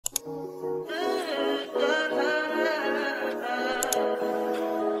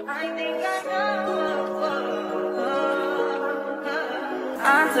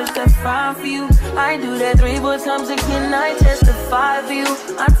search that fine for you. I do that 3 more times again, I testify for you.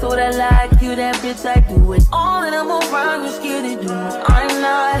 I told I like you, that bitch I do it. All that I'm around, you're scared to do. I'm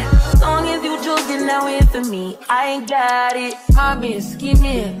not. As long as you joking, now in for me, I ain't got it. I've been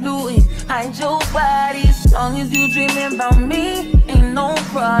scheming, looting, hide your body. As long as you dreaming about me, ain't no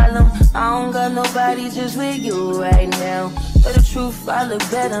problem. I don't got nobody just with you right now. For the truth, I look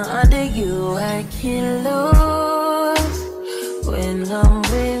better under you. I can't lose when I'm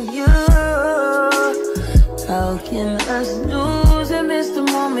with you. How can us lose and miss the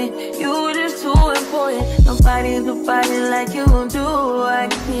moment? You just too important. Nobody do body like you do. I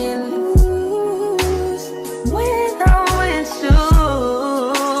can't lose when I'm with you.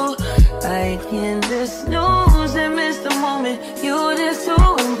 I can't just lose and miss the moment. You just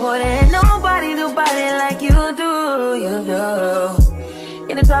too important. Nobody do body like you do. You do.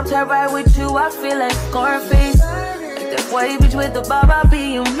 In the top tier right with you, I feel like Scarface. Like that white bitch with the bob, I'll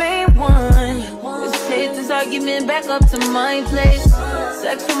be your main one. Let's take this argument back up to my place.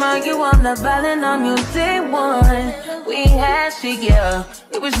 Sex remind you I'm not violent, I'm your day one. We had shit, yeah.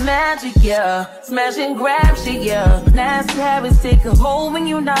 It was magic, yeah. Smash and grab shit, yeah. Nasty habits take a hold when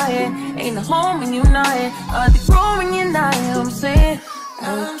you're not here. Ain't a home when you're not here. They grow when you're not here. I'm saying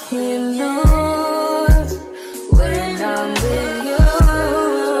I can't lose when I'm with you.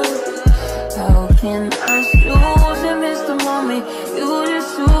 How can I lose and miss the moment? You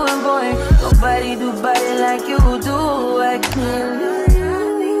just too important. Nobody do body like you do. I can't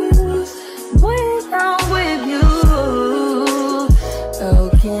lose when I'm with you. How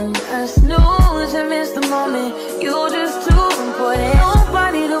can I snooze and miss the moment? You just too important.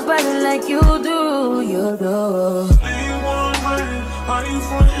 Nobody do body like you do. You do. Are you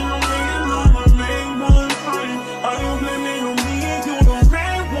frontin' on me and I'm the main one crying? Are you blaming on me and you the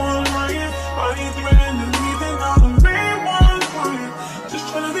main one lying? Are you threatening to leave and I'm the main one crying? Just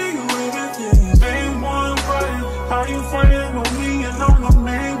tryna be your everything, main one crying. Are you frontin' on me and I'm the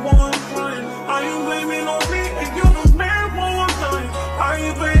main one crying? Are you blaming on me and you the main one crying? Are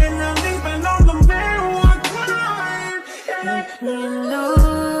you threatening to leave and I'm the main one crying? I can't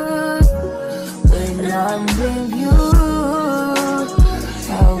lose when I'm with you.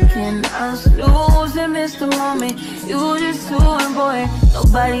 How can I lose and miss the moment? You just too important.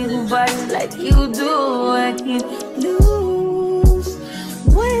 Nobody do body like you do. I can't lose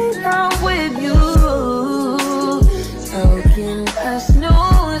when I'm with you. How can I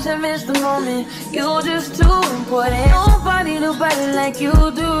snooze and miss the moment? You just too important. Nobody do body like you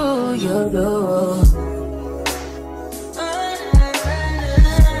do. You do.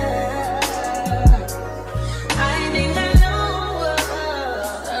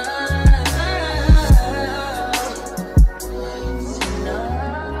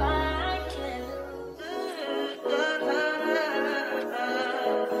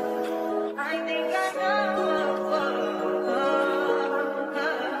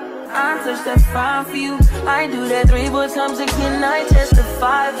 I search that fine for you. I do that 3 more times again, I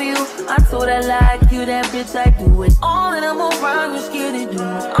testify for you. I told I like you, that bitch I do it. All that I'm around, you're scared to do.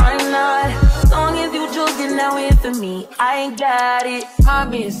 I'm not. As long as you joking, now in for me, I ain't got it. I've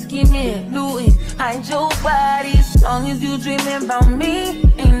been scheming, looting, hide your body. As long as you dreaming about me,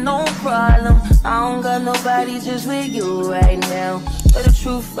 ain't no problem. I don't got nobody just with you right now. For the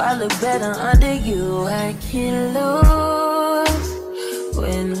truth, I look better under you. I can't lose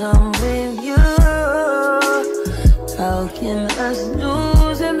when I'm with you. How can us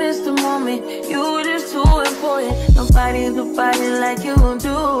lose and miss the moment? You just too important. Nobody do body like you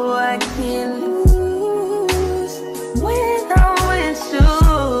do. I can't lose when I'm with you.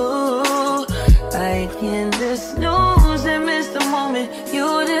 I can't just lose and miss the moment.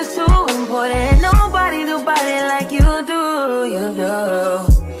 You just too important. Nobody do body like you do. You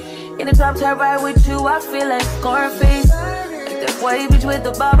do. In the top tier right with you, I feel like Scarface. That white bitch with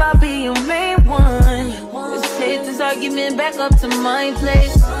the bob, I'll be your main one. Let's take this argument back up to my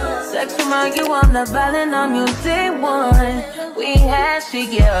place. Sex remind you I'm not violent, I'm your day one. We had shit,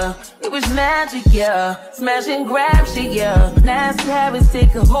 yeah. It was magic, yeah. Smash and grab shit, yeah. Nasty habits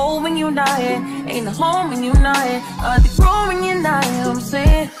take a hold when you're not here. Ain't a home when you're not here. They grow when you're not here. I'm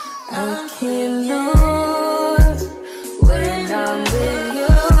saying I can't lose when I'm with you.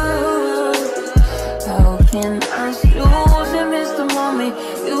 How can I lose and miss the moment?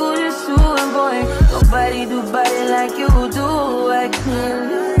 You just too important. Nobody do body like you do. I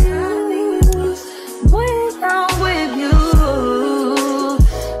can't lose when I'm with you.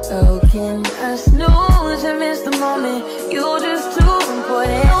 How can I snooze and miss the moment? You just too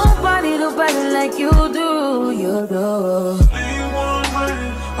important. Nobody do body like you do. You do.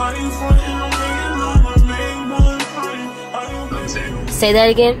 Are you frontin' on me and I'm the main one crying? Are you Say that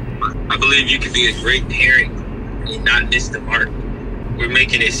again? I believe you can be a great parent and not miss the mark. We're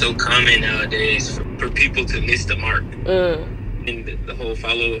making it so common nowadays for people to miss the mark. And the whole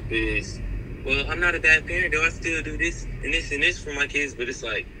follow-up is, well, I'm not a bad parent, though. I still do this and this and this for my kids. But it's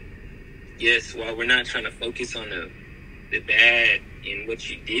like, yes, while we're not trying to focus on the bad and what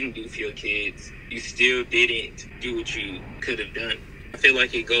you didn't do for your kids, you still didn't do what you could have done. I feel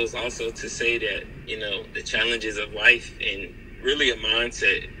like it goes also to say that, you know, the challenges of life and really a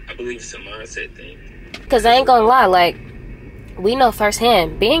mindset. I believe it's a mindset thing. Because I ain't gonna lie, like, we know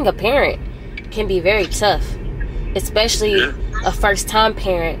firsthand, being a parent can be very tough, especially a first-time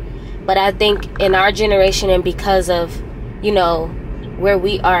parent. But I think in our generation, and because of, you know, where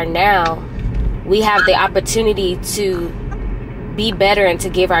we are now, we have the opportunity to be better and to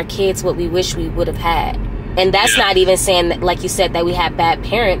give our kids what we wish we would have had. And that's not even saying that, like you said, that we have bad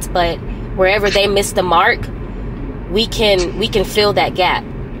parents, but wherever they miss the mark, we can fill that gap.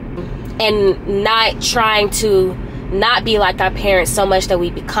 And not trying to not be like our parents so much that we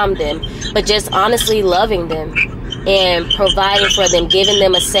become them, but just honestly loving them and providing for them, giving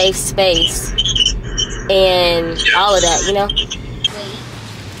them a safe space and all of that, you know?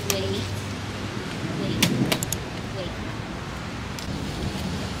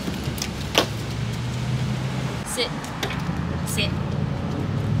 Sit.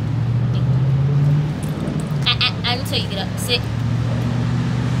 I didn't tell you to get up. Sit.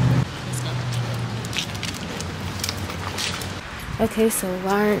 Let's go. Okay, so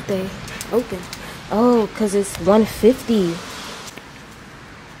why aren't they open? Oh, because it's 150.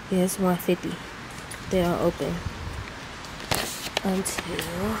 Yeah, it's 150. They don't open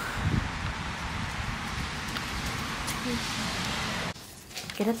until...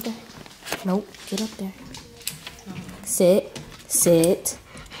 Get up there. Nope, get up there. Sit.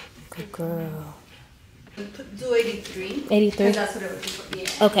 Good girl. Do 83. 83? That's what it would be for,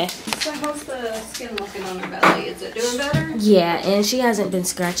 yeah. Okay. So how's the skin looking on her belly? Is it doing better? Yeah, and she hasn't been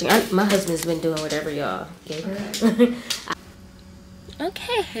scratching. My husband's been doing whatever y'all gave her.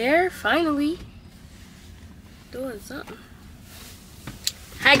 Okay, hair, finally. Doing something.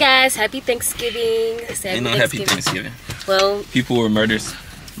 Hi guys, happy Thanksgiving. Ain't no happy Thanksgiving. Well, people were murdered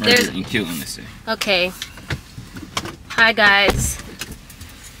and killed in this city. Okay. Hi guys.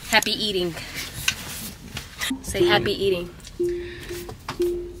 Happy eating. Say happy eating.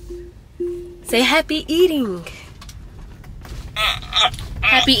 Say happy eating.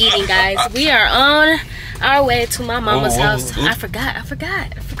 Happy eating, guys. We are on our way to my mama's house. I forgot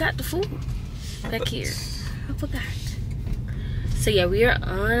the food back here. I forgot. So yeah, we are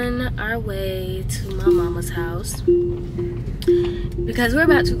on our way to my mama's house because we're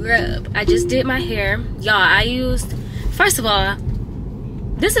about to grub. I just did my hair. Y'all, first of all,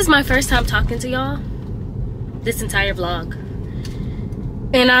 this is my first time talking to y'all this entire vlog.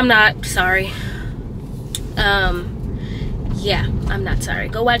 And I'm not sorry. Yeah, I'm not sorry.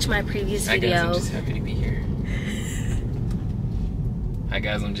 Go watch my previous video. Hi guys, I'm just happy to be here. Hi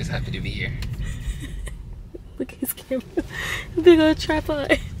guys, I'm just happy to be here. Look at his camera. Big old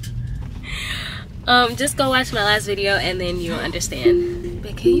tripod. Just go watch my last video and then you'll understand.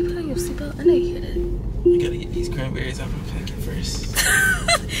 But can you put on your seatbelt? I know you hear that. You gotta get these cranberries out of my packet first.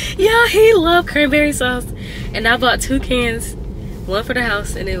 Yeah, he loved cranberry sauce. And I bought 2 cans. One for the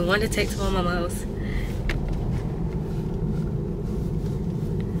house and then one to take to my mama's house.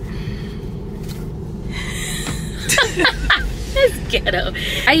 It's ghetto.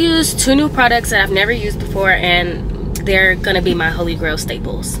 I use 2 new products that I've never used before and they're gonna be my holy grail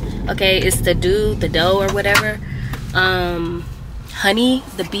staples. Okay, it's the dough or whatever. Honey,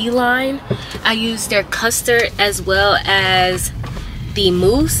 the bee line. I use their custard as well as the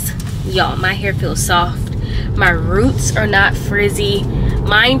mousse. Y'all, my hair feels soft. My roots are not frizzy.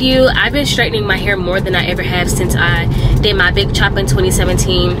 Mind you, I've been straightening my hair more than I ever have since I did my big chop in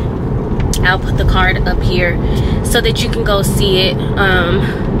 2017. I'll put the card up here so that you can go see it.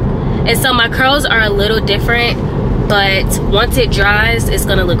 And so my curls are a little different, but once it dries, it's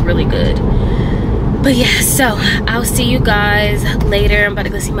gonna look really good. But yeah, so I'll see you guys later. I'm about to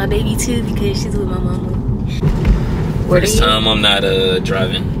go see my baby too because she's with my mama. First time I'm not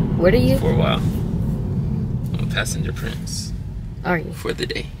driving. Where are you? For a while. I'm a passenger prince. Are you? For the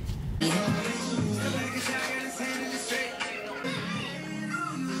day.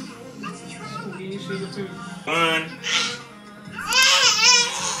 Fun.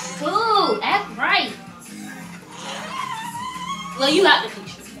 Food, act right. Well, you got the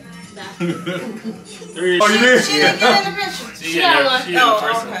picture. Oh, you did? She didn't get in the picture. She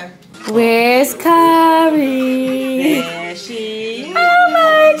okay. Where's Kari? There she is. Oh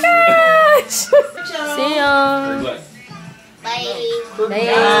my gosh. See y'all. Bye.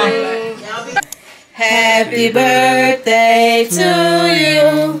 Bye. Happy birthday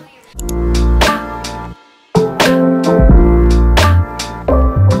to you.